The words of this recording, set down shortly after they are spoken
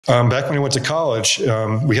Back when I went to college,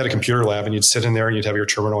 we had a computer lab, and you'd sit in there and you'd have your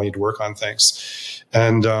terminal and you'd work on things.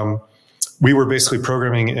 And we were basically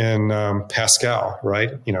programming in Pascal,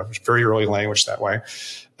 right? Very early language that way.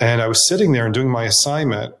 And I was sitting there and doing my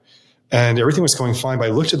assignment, and everything was going fine. But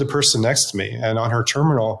I looked at the person next to me, and on her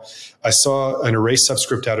terminal, I saw an array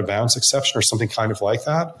subscript out of bounds exception or something kind of like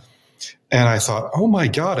that. And I thought, oh my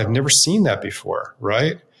God, I've never seen that before,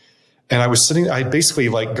 right? And I was sitting, I had basically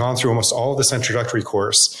gone through almost all of this introductory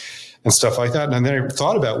course and stuff like that. And then I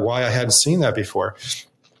thought about why I hadn't seen that before.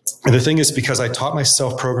 And the thing is, because I taught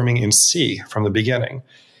myself programming in C from the beginning.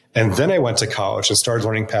 And then I went to college and started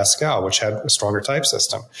learning Pascal, which had a stronger type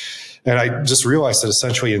system. And I just realized that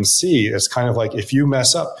essentially in C, it's kind of like if you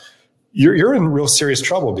mess up, you're in real serious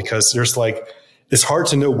trouble, because there's it's hard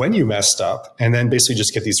to know when you messed up, and then basically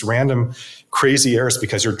just get these random crazy errors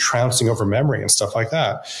because you're trouncing over memory and stuff like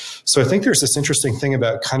that. So I think there's this interesting thing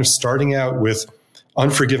about kind of starting out with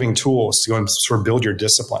unforgiving tools to go and sort of build your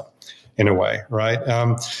discipline in a way, right?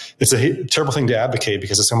 It's a terrible thing to advocate,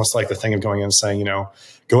 because it's almost like the thing of going in and saying,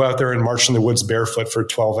 go out there and march in the woods barefoot for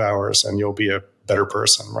 12 hours and you'll be a better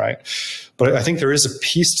person, right? But I think there is a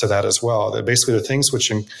piece to that as well, that basically the things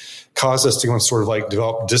which cause us to go and sort of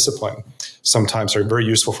develop discipline sometimes are very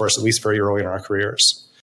useful for us, at least very early in our careers.